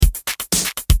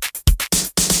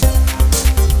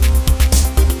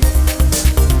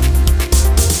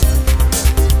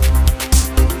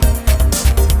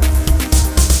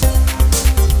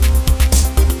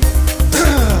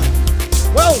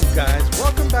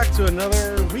back to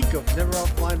another week of Never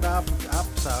Offline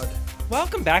episode.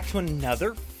 Welcome back to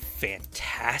another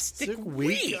fantastic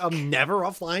week of Never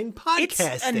Offline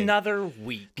podcasting. It's another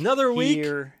week. Another week.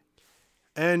 Here.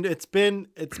 And it's been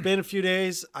a few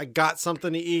days. I got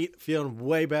something to eat, feeling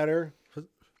way better.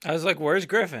 I was like, where's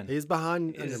Griffin? He's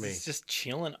behind under me. He's just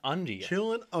chilling under you.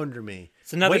 Chilling under me.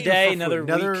 It's another Waiting day, for another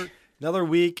food. week. Another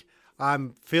week.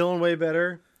 I'm feeling way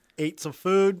better. Ate some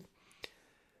food.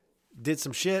 Did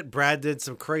some shit. Brad did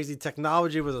some crazy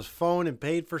technology with his phone and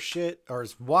paid for shit. Or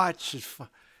his watch.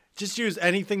 Just used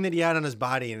anything that he had on his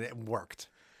body and it worked.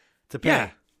 To pay. Yeah.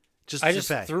 I to just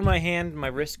pay. threw my hand, my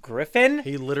wrist, Griffin.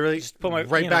 He literally just put my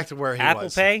back to where he Apple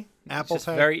was. Pay. Apple Pay.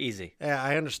 Pay. Very easy. Yeah,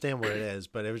 I understand what it is,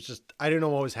 but it was just I didn't know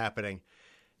what was happening.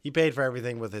 He paid for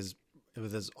everything with his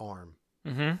arm.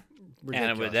 Mm-hmm.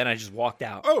 And then I just walked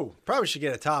out. Oh, probably should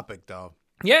get a topic though.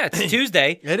 Yeah, it's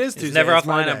Tuesday. It is Tuesday. It's Never It's Offline.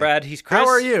 Monday. I'm Brad. He's Chris. How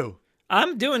are you?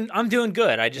 I'm doing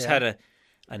good. I just Yeah. had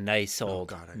a nice old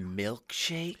God,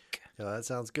 milkshake. Yeah, that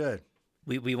sounds good.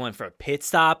 We went for a pit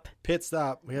stop. Pit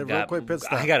stop. We had a real quick pit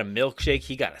stop. I got a milkshake.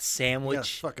 He got a We got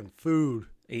sandwich. fucking food.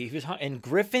 He was and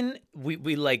Griffin.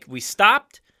 We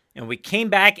stopped and we came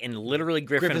back and literally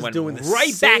Griffin went doing the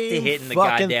right back to same hitting the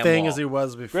fucking goddamn thing wall. as he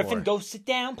was before. Griffin, go sit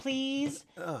down, please.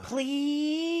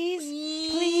 Please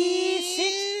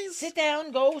sit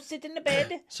down. Go sit in the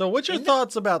bed. So, what's your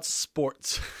thoughts about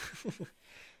sports?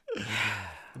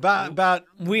 about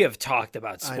We have talked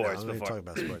about I know, sports I'm gonna before. talk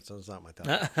about sports. So it's not my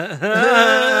topic.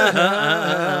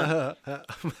 Oh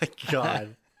my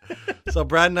god! So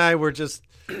Brad and I were just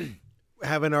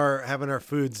having our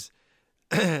foods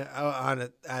at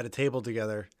a table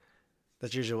together.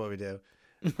 That's usually what we do.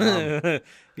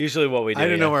 Usually what we do. I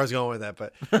didn't know where I was going with that,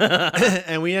 but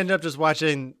and we ended up just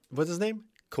watching. What's his name?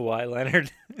 Kawhi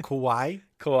Leonard. Kawhi.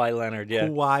 Kawhi Leonard. Yeah.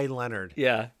 Kawhi Leonard.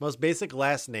 Yeah. Most basic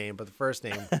last name, but the first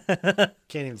name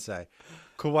can't even say.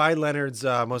 Kawhi Leonard's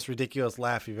most ridiculous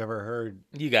laugh you've ever heard.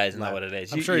 You guys know what it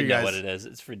is. I'm sure you you know guys- what it is.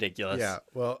 It's ridiculous. Yeah.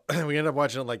 Well, we ended up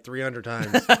watching it like 300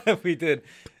 times, We did.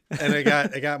 and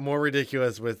it got more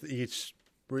ridiculous with each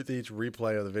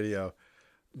replay of the video.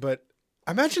 But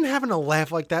imagine having a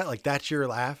laugh like that. Like that's your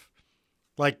laugh.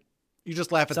 Like you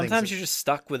just laugh at Sometimes things. you're just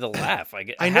stuck with a laugh.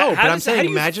 I know, but I'm saying how do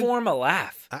you imagine- form a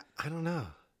laugh? I don't know.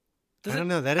 Does I it- don't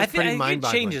know. That is I think pretty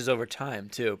mind-boggling. It changes over time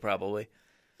too, probably.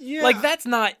 Yeah. Like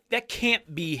that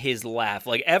can't be his laugh.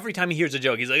 Like every time he hears a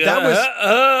joke, he's like, That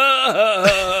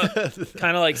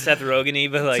kind of like Seth Rogen-y,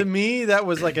 but like to me, that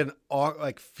was like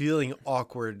feeling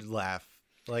awkward laugh.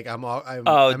 Like I'm in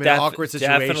an awkward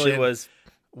situation. Definitely was.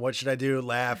 What should I do?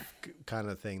 Laugh kind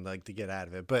of thing, like to get out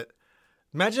of it. But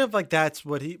imagine if like that's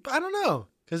what I don't know.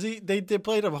 Because they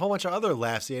played a whole bunch of other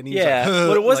laughs. And he was Yeah, like,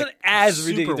 but it wasn't like, as super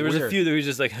ridiculous. There was a weird. few that was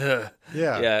just like, Yeah.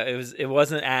 yeah. It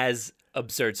wasn't as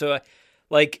absurd. So,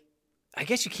 like, I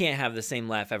guess you can't have the same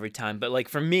laugh every time. But like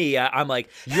for me, I'm like,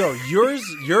 Yo,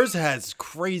 yours has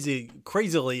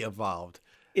crazily evolved.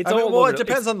 it's I mean, all well, over. it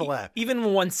depends it's- on the laugh. Even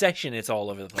in one section, it's all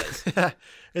over the place.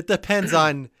 It depends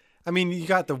on. I mean, you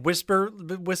got the whisper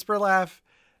laugh,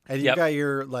 and you Yep. got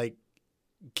your like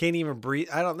can't even breathe.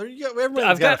 I don't. Everybody's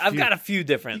I've got a few, a few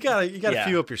different. You got yeah. a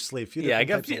few up your sleeve. Few Yeah, I different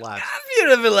got a types few, of laughs. a few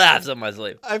different laughs on my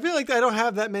sleeve. I feel like I don't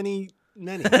have that many.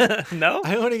 No,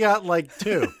 I only got like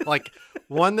two. Like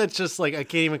one that's just like I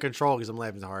can't even control because I'm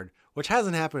laughing hard, which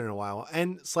hasn't happened in a while.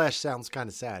 And / sounds kind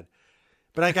of sad,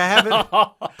 but like I haven't.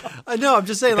 I know. I'm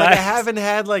just saying, like I Guys, haven't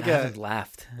had like I haven't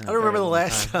laughed. I don't remember the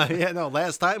last time. Yeah, no,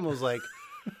 last time was like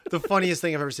the funniest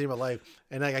thing I've ever seen in my life,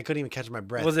 and like I couldn't even catch my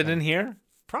breath. Was it in here?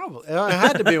 Probably. It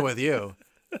had to be with you.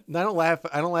 And I don't laugh.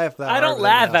 I don't laugh that. I hard don't with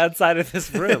laugh anyone else. outside of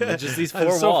this room. It's just these I'm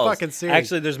four so walls. fucking serious.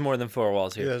 Actually, there's more than four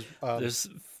walls here. Yeah, There's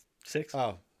 6.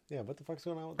 oh, yeah. What the fuck's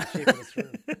going on with the shape of this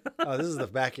room? Oh, this is the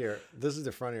back here. This is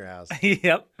the front of your house.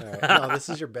 Yep. No, this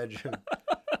is your bedroom.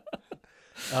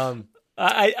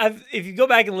 I've if you go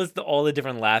back and listen to all the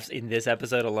different laughs in this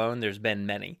episode alone, there's been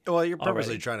many. Well, you're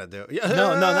purposely Already. trying to do it.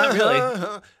 No, not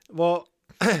really. Well,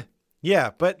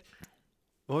 yeah, but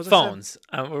what was Phones.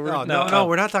 No,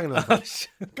 we're not talking about phones.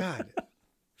 God.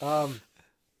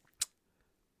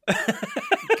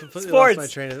 Completely Sports. lost my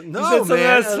train of. You No, said something man.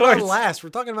 about It's sports. not last. We're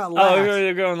talking about Oh, laughs.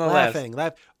 you're going on the laughs. Laughing.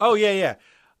 Laugh. Oh yeah.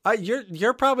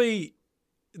 You're probably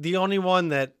the only one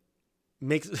that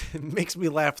makes me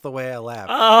laugh the way I laugh.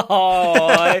 Oh.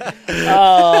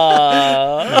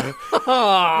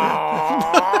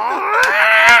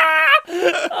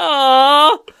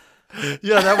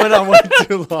 Yeah, that went on way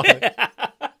too long.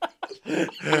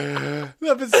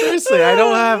 No, but seriously, I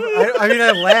don't have. I mean,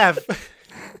 I laugh.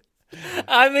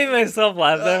 I made myself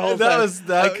laugh that whole time.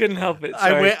 I couldnn't help it.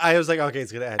 Sorry. I was like, okay,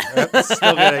 it's gonna end. It's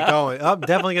still gonna get going. Oh,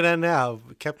 definitely gonna end now.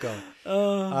 Kept going.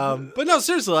 But no,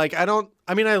 seriously, like I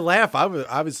laugh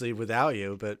obviously without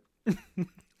you, but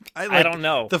I don't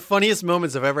know. The funniest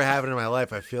moments I've ever had in my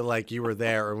life, I feel like you were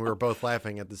there and we were both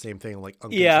laughing at the same thing, like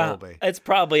Yeah, uncontrollably. it's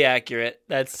probably accurate.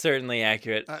 That's certainly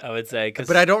accurate, I would say.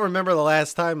 But I don't remember the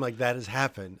last time like that has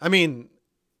happened. I mean,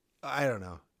 I don't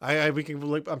know. We can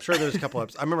look, I'm sure there's a couple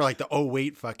episodes. I remember like the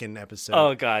 08 fucking episode.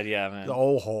 Oh god, yeah, man. The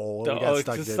old hole. We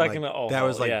got stuck in the old that hole,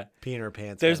 was like yeah. peeing our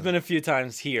pants. There's been a few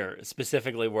times here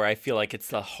specifically where I feel like it's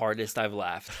the hardest I've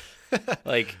laughed.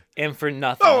 Like, and for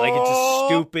nothing. Like,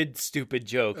 it's just stupid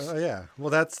jokes. Oh, yeah. Well,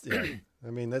 that's, yeah.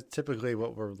 I mean, that's typically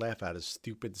what we're laugh at is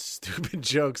stupid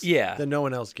jokes that no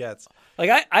one else gets.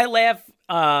 Like, I laugh,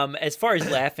 as far as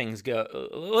laughings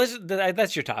go,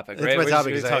 that's your topic, right? It's my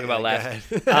topic. We're talk about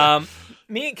laughs.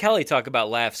 Me and Kelly talk about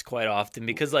laughs quite often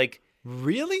because, like...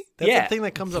 Really? That's the thing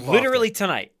that comes up literally often.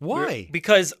 Tonight. Why?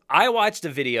 Because I watched a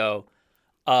video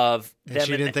of them... And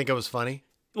she didn't think it was funny?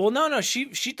 Well, no, she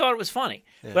thought it was funny.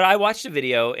 Yeah. But I watched a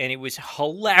video, and it was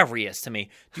hilarious to me.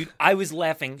 Dude, I was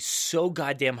laughing so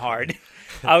goddamn hard.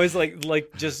 I was,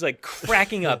 just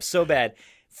cracking up so bad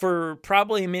for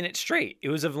probably a minute straight. It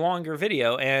was a longer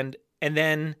video, and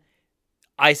then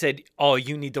I said, oh,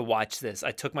 you need to watch this.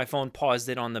 I took my phone, paused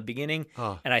it on the beginning,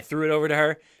 and I threw it over to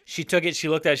her. She took it, she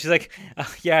looked at it, she's like,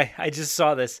 yeah, I just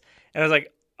saw this. And I was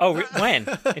like, oh, when?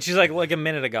 And she's like a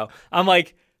minute ago. I'm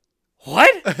like,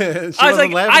 what? I was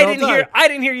like, I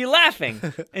didn't hear you laughing.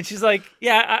 And she's like,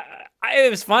 yeah, it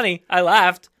was funny. I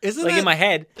laughed. In my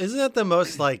head. Isn't that the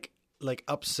most like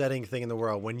upsetting thing in the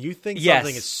world when you think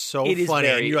something is so funny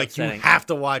and you're like, upsetting. You have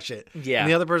to watch it. Yeah. And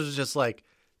the other person's just like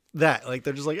that. Like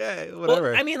they're just like, hey,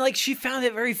 whatever. Well, I mean, like she found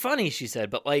it very funny, she said,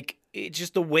 but like it's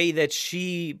just the way that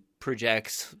she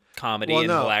projects comedy and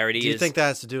hilarity. Do you think that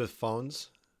has to do with phones?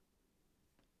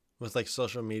 With like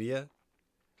social media?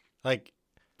 Like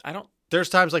I don't. There's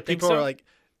times like people are like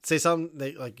say something,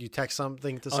 they like you text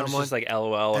something to someone, it's just like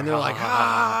LOL, and they're like,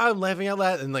 I'm laughing out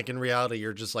loud, and like in reality,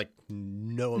 you're just like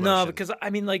no emotion. No, because I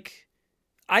mean, like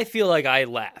I feel like I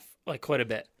laugh like quite a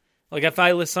bit. Like if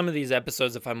I listen some of these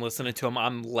episodes, if I'm listening to them,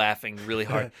 I'm laughing really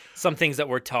hard. Some things that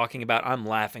we're talking about, I'm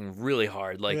laughing really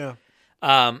hard. Like,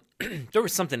 there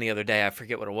was something the other day, I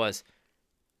forget what it was.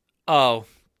 Oh,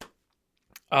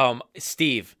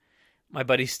 Steve, my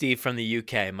buddy Steve from the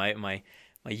UK, my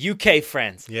UK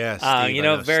friends. Yes,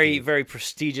 very, very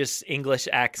prestigious English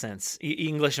accents,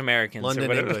 English Americans, London or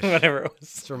whatever, English. whatever it was.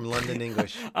 It's from London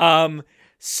English.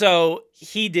 So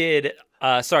he did.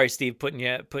 Sorry, Steve, putting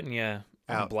you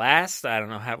on blast. I don't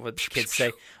know what the kids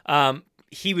say.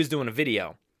 He was doing a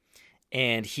video,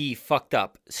 and he fucked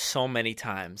up so many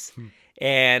times,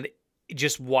 and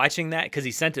just watching that because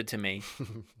he sent it to me.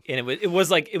 And it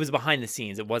was behind the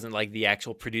scenes. It wasn't like the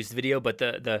actual produced video, but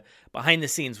the behind the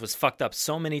scenes was fucked up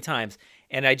so many times.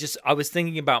 And I was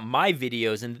thinking about my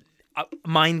videos, and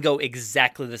mine go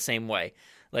exactly the same way.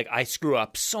 Like I screw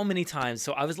up so many times,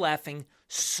 so I was laughing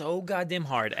so goddamn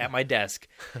hard at my desk,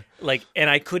 and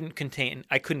I couldn't contain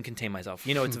myself.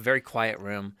 You know, it's a very quiet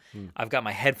room. I've got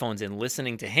my headphones in,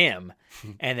 listening to him,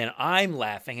 and then I'm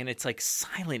laughing, and it's like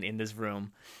silent in this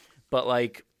room. But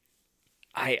like,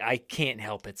 I can't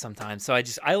help it sometimes. So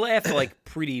I laugh like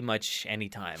pretty much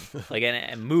anytime. Like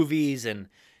and movies and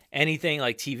anything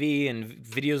like TV and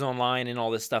videos online and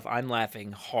all this stuff. I'm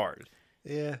laughing hard.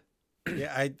 Yeah.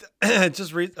 I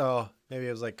just maybe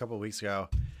it was like a couple of weeks ago.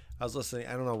 I was listening.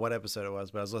 I don't know what episode it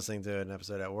was, but I was listening to an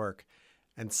episode at work,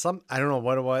 and I don't know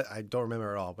what it was. I don't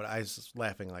remember at all. But I was just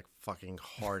laughing like fucking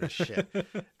hard as shit.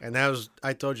 And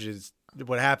I told you.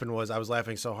 What happened was I was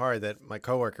laughing so hard that my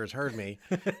coworkers heard me,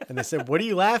 and they said, "What are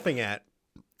you laughing at?"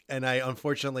 And I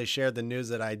unfortunately shared the news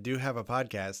that I do have a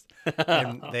podcast,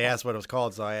 and they asked what it was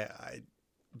called, so I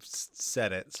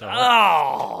said it. So,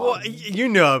 well, you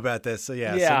know about this, so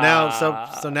yeah.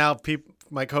 So now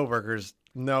my coworkers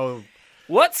know.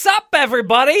 What's up,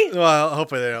 everybody? Well,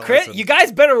 hopefully they don't. Chris, listen. you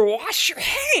guys better wash your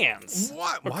hands.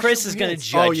 What? Or Chris is going to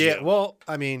judge you. Oh yeah. Well,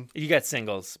 I mean, you got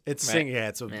singles. It's right?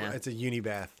 It's a uni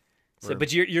bath. So,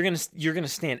 but you're gonna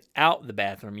stand out the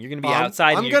bathroom. You're gonna be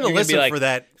outside. I'm gonna listen like, for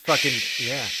that fucking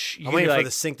I'm waiting for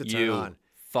the sink to turn on.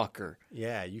 Fucker.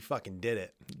 Yeah, you fucking did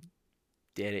it.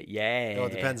 Did it? Yeah. Well,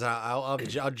 it depends on I'll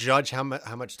judge how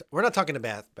much. We're not talking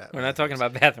about bath. We're not talking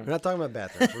about bathrooms. We're not talking about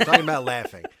bathrooms. We're talking about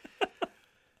laughing.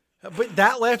 But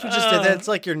that laugh you just did,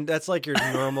 that's like your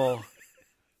normal,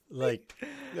 like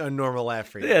a normal laugh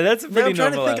for you. Yeah, that's a pretty normal I'm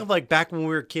trying to think laugh. of like back when we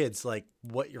were kids, like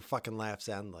what your fucking laugh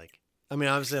sounded like. I mean,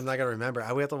 obviously, I'm not gonna remember.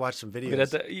 We have to watch some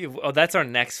videos. That's our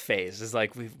next phase. Is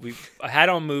like we've had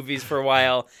on movies for a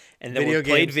while, and then we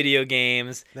played video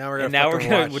games. Now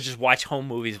we'll just watch home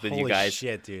movies with you guys.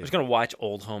 Holy shit, dude! We're just gonna watch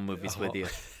old home movies with you.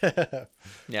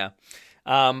 Yeah,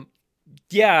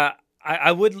 yeah.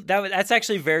 I would. That's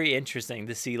actually very interesting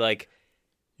to see like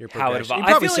how it evolved.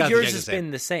 I feel like yours has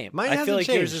been the same. I feel like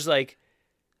changed. Yours is like.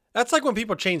 That's like when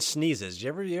people change sneezes. Did you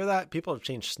ever hear that? People have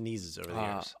changed sneezes over the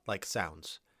years, like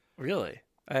sounds. Really?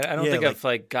 I don't think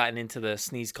I've gotten into the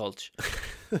sneeze culture,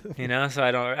 so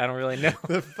I don't really know.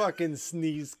 The fucking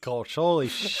sneeze culture. Holy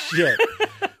shit.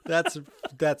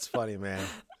 That's funny, man.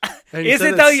 Is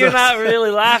it though? You're not really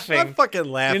laughing. I'm fucking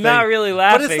laughing. You're not really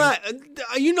laughing. But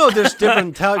it's not, there's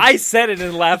different types. I said it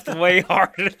and laughed way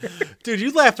harder. Dude,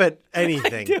 you laugh at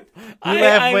anything. You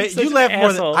laugh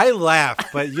more than I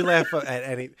laugh, but you laugh at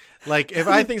any. Like, if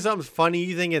I think something's funny,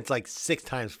 you think it's like 6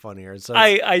 times funnier. So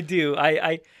I do.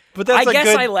 But that's I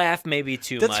guess I laugh maybe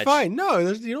too much. That's fine. No,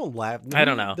 you don't laugh. I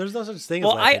don't know. There's no such thing as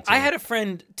laughing. I had a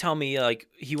friend tell me, like,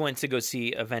 he went to go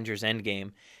see Avengers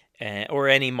Endgame, or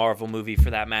any Marvel movie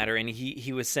for that matter, and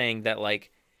he was saying that,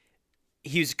 like,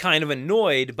 he was kind of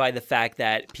annoyed by the fact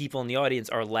that people in the audience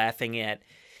are laughing at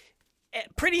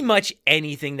pretty much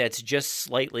anything that's just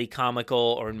slightly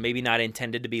comical or maybe not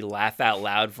intended to be laugh out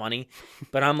loud funny.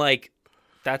 But I'm like,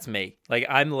 that's me. Like,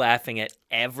 I'm laughing at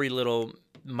every little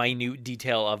minute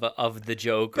detail of the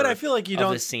joke. But I feel like you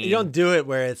don't do it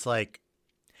where it's like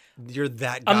you're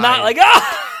that guy. I'm not like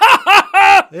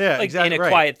yeah, like exactly in a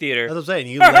quiet theater. That's what I'm saying.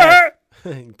 You laugh,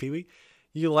 Pee-wee.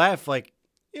 You laugh like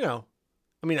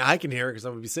I mean, I can hear it because I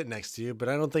would be sitting next to you, but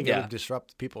I don't think it would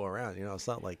disrupt people around. It's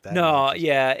not like that. No,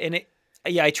 yeah, and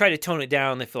I try to tone it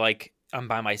down if like I'm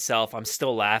by myself. I'm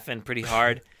still laughing pretty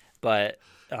hard, but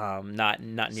not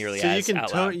nearly so as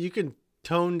out loud. You can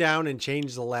tone down and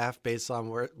change the laugh based on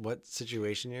what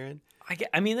situation you're in.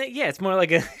 I mean, yeah, it's more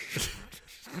like a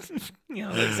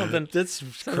like something that's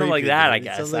something creepy, like that. dude. I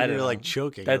guess It sounds I like don't you're know. like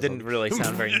choking. That didn't really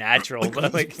sound very natural,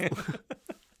 but like.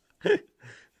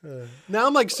 Now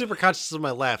I'm like super conscious of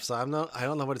my laugh, so I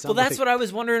don't know what it sounds like. Well, that's what I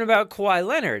was wondering about Kawhi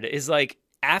Leonard. Is like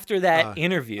after that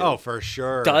interview. Oh, for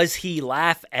sure. Does he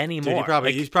laugh anymore?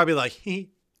 Dude, he's probably like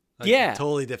yeah,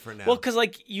 totally different now. Well, because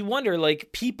like you wonder, like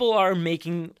people are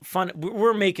making fun.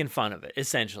 We're making fun of it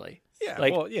essentially. Yeah.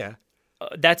 Like, well, yeah.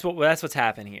 That's what's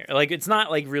happening here. Like it's not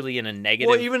like really in a negative.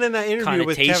 Well, even in that interview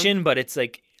with Kevin, but it's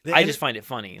like I just find it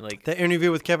funny. Like the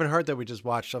interview with Kevin Hart that we just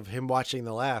watched of him watching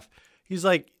the laugh. He's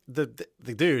like the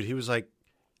dude. He was like,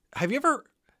 "Have you ever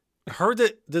heard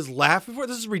this laugh before?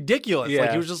 This is ridiculous." Yeah.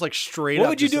 Like he was just like straight up. What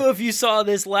would you do if you saw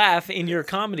this laugh in your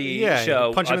comedy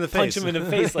show? Punch him in the face. Punch him in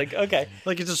the face. Like okay.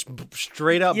 Like it's just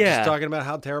straight up just talking about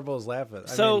how terrible his laugh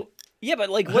is. Yeah,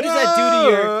 but like, what does that do to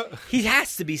your? He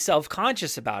has to be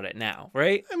self-conscious about it now,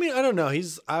 right? I mean, I don't know.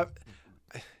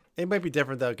 It might be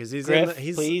different though because he's Griff,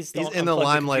 he's in the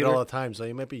limelight all the time, so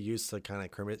he might be used to kind of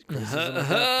criticism.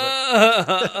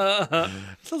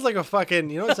 Sounds like a fucking.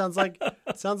 You know what it sounds like?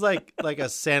 It sounds like a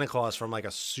Santa Claus from like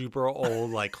a super old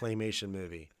like claymation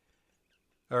movie,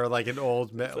 or like an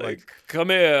old like come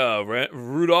here,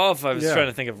 Rudolph. I was trying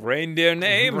to think of reindeer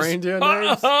names. Reindeer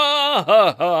names.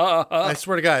 I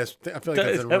swear to God, I feel like that's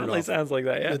in definitely Rudolph. Sounds like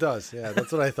that. Yeah, it does. Yeah,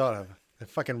 that's what I thought of. A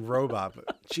fucking robot.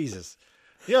 But Jesus.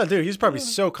 Yeah, dude, he's probably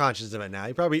so conscious of it now.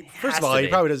 He probably, first of all, he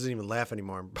probably doesn't even laugh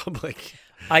anymore in public.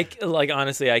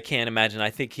 Honestly, I can't imagine. I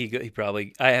think he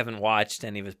probably. I haven't watched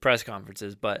any of his press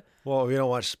conferences, but we don't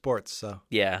watch sports, so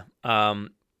yeah.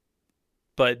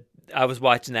 But I was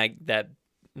watching that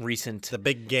recent the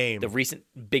big game, the recent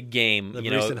big game. The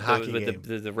recent hockey game.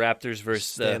 The Raptors versus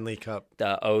Stanley Cup,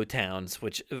 the O-Towns,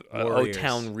 which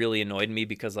O-Town really annoyed me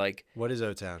because like what is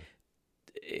O-Town?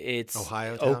 It's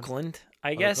Ohio, Oakland.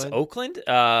 I guess Oakland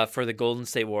for the Golden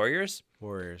State Warriors.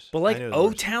 But like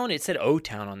O-Town, it said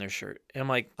O-Town on their shirt. And I'm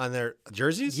like... On their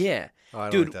jerseys? Yeah. Oh, I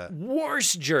don't dude, like that.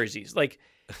 Worse jerseys. Like,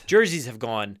 jerseys have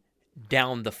gone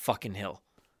down the fucking hill.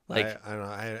 Like, I don't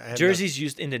know. Jerseys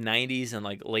used in the 90s and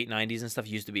like late 90s and stuff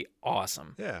used to be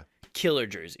awesome. Yeah. Killer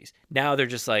jerseys. Now they're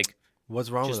just like...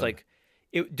 What's wrong with them? Like,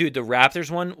 dude, the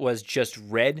Raptors one was just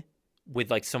red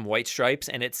with like some white stripes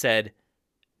and it said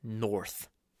North.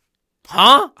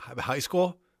 Huh? High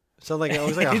school? Sounds like it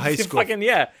was like a high school. Fucking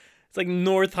yeah, it's like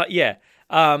North. Yeah.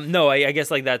 No, I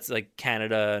guess like that's like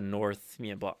Canada North.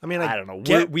 Blah. I mean, I don't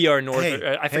know. We are North. Hey,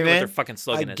 I forget what their fucking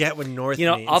slogan is. I get what North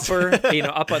means. Upper.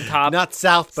 Up on top. Not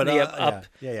South, but up.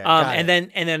 Yeah. And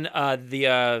then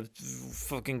the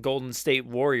fucking Golden State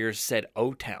Warriors said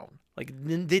O-Town. Like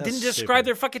they didn't That's describe stupid.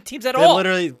 their fucking teams at They all.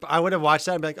 literally, I would have watched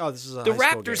that and be like, oh, this is a The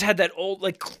high school Raptors game. had that old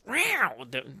like meow.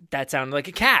 That sounded like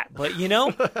a cat, but you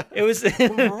know, it was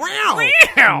meow,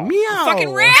 Meow. fucking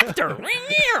raptor.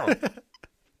 Meow.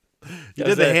 You That did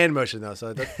was the it. hand motion though,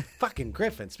 so the fucking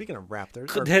Griffin. Speaking of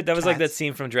raptors, or That was like that cats.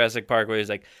 scene from Jurassic Park where he's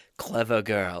like, "Clever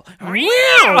girl."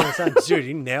 It sounds- dude,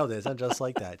 you nailed it. It sounds just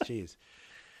like that. Jeez.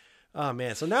 Oh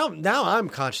man. So now I'm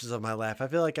conscious of my laugh. I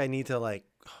feel like I need to like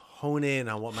hone in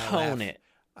on what my Hone laugh. it.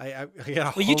 I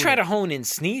gotta. Well, you try hone to it. hone in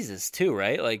sneezes too,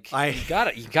 right? Like you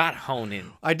gotta hone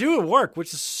in. I do at work,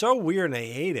 which is so weird, and I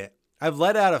hate it. I've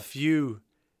let out a few,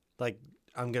 like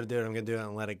I'm gonna do it,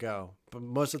 and let it go. But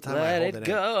most of the time, I Let hold it it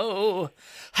go.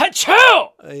 Achoo!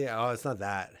 Yeah. Oh, it's not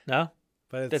that. No,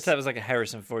 But it's, that was like a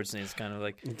Harrison Ford sneeze, kind of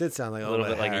like it did sound like a little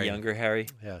bit like a Harry. younger Harry.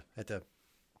 Yeah, at the.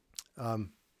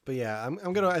 But yeah, I think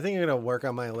I'm gonna work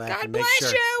on my laugh God and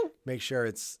bless you. make sure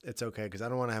it's okay because I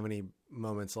don't want to have any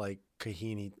moments like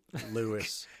Kahini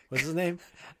Lewis. What's his name?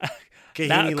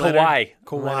 Not Leonard. Kauai.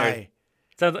 Kauai.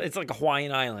 Leonard. It's like a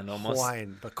Hawaiian island almost.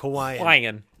 Hawaiian, but Kauaian.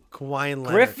 Hawaiian. Kauaian Leonard.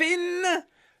 Griffin,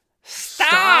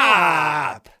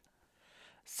 stop.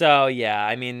 So yeah,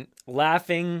 I mean,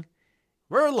 laughing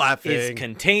We're laughing. is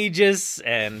contagious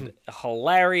and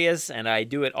hilarious, and I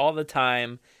do it all the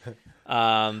time.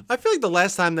 I feel like the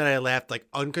last time that I laughed like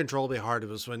uncontrollably hard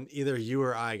was when either you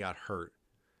or I got hurt.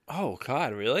 Oh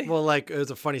God, really? Well, like it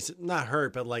was a funny, not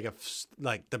hurt, but like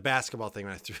like the basketball thing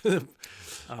when I threw them,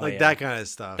 like yeah. that kind of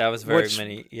stuff. That was very Which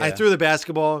many. Yeah. I threw the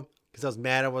basketball because I was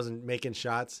mad I wasn't making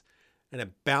shots, and it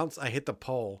bounced. I hit the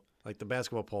pole, like the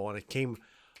basketball pole, and it came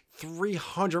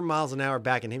 300 miles an hour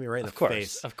back and hit me right in the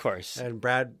face. Of course. And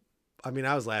Brad, I mean,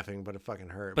 I was laughing, but it fucking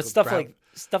hurt. But stuff Brad,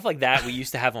 like that we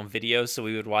used to have on videos, so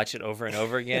we would watch it over and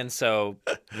over again. So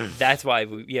that's why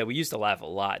we used to laugh a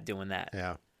lot doing that.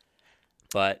 yeah.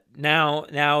 But now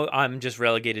I'm just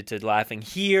relegated to laughing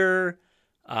here.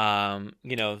 You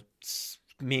know,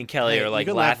 me and Kelly Hey, are you like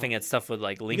can laugh- laughing at stuff with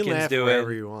like You can Lincoln's laugh doing.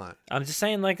 wherever you want. I'm just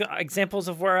saying like examples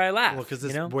of where I laugh. Well, because you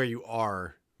this know? is where you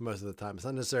are most of the time. It's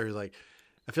not necessarily like.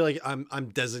 I feel like I'm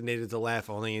designated to laugh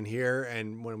only in here,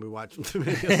 and when we watch the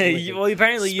videos, Well,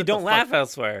 apparently you spit the don't laugh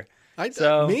elsewhere.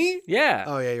 So me? Yeah.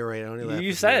 Oh yeah, you're right. I only laugh. You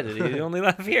with said it. You only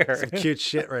laugh here. Some cute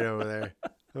shit right over there.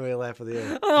 We laugh with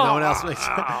you. Oh. No one else makes.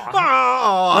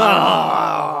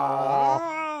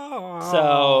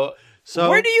 So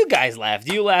where do you guys laugh?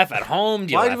 Do you laugh at home?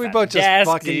 Do you why laugh did we at both just desk?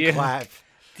 Do fucking you, clap?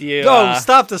 do you, Go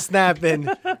stop the snapping.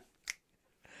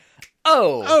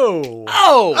 Oh,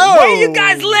 Oh, where are you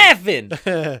guys laughing?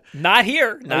 Not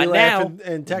here, not you now, laughing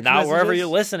in text not wherever messages? you're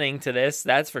listening to this.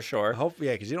 That's for sure. I hope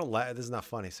because you don't laugh. This is not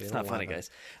funny. So It's not funny, laugh.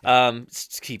 guys.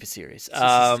 Just keep it serious. keep it-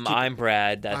 I'm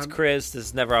Brad. That's I'm- Chris. This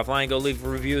is Never Offline. Go leave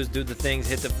reviews, do the things,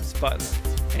 hit the button,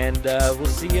 and we'll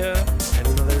see you And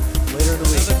another later in the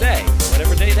week. another day,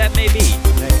 whatever day that may be.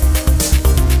 Hey.